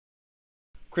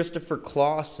Christopher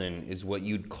Clausen is what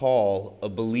you'd call a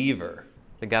believer.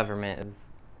 The government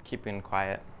is keeping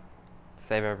quiet to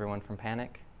save everyone from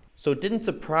panic. So it didn't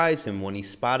surprise him when he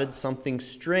spotted something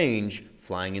strange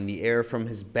flying in the air from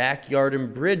his backyard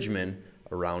in Bridgman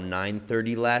around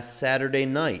 9:30 last Saturday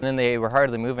night. And then they were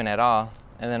hardly moving at all,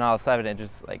 and then all of a sudden it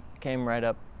just came right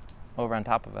up over on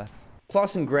top of us.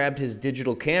 Clausen grabbed his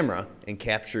digital camera and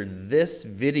captured this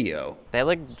video. They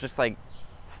looked just like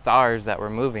stars that were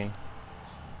moving.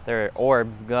 They're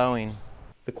orbs glowing.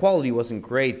 The quality wasn't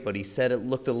great, but he said it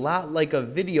looked a lot like a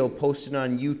video posted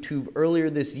on YouTube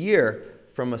earlier this year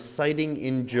from a sighting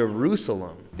in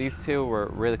Jerusalem. These two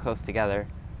were really close together,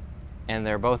 and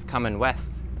they're both coming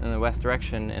west, in the west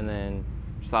direction, and then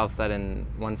just all of a sudden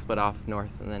one split off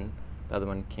north, and then the other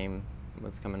one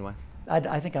was coming west.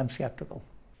 I think I'm skeptical.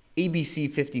 ABC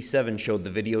 57 showed the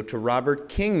video to Robert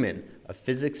Kingman, a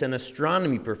physics and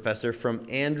astronomy professor from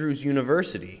Andrews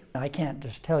University. I can't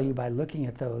just tell you by looking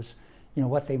at those,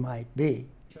 what they might be.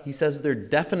 He says they're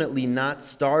definitely not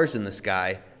stars in the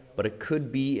sky, but it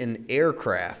could be an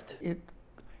aircraft. It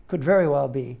could very well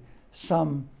be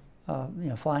some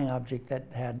flying object that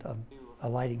had a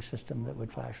lighting system that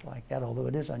would flash like that, although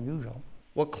it is unusual.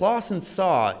 What Clausen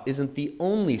saw isn't the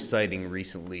only sighting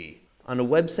recently. On a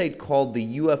website called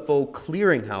the UFO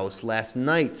Clearinghouse last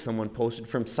night, someone posted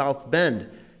from South Bend.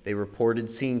 They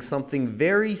reported seeing something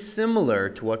very similar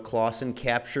to what Clausen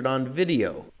captured on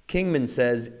video. Kingman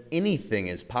says anything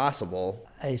is possible.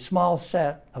 A small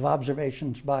set of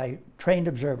observations by trained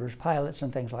observers, pilots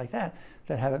and things like that,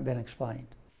 that haven't been explained.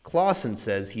 Clausen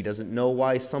says he doesn't know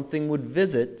why something would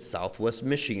visit Southwest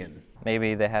Michigan.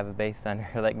 Maybe they have a base under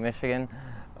Lake Michigan,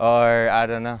 or I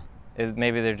don't know.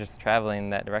 Maybe they're just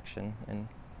traveling that direction, and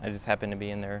I just happen to be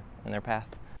in their path.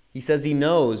 He says he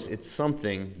knows it's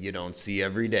something you don't see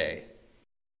every day.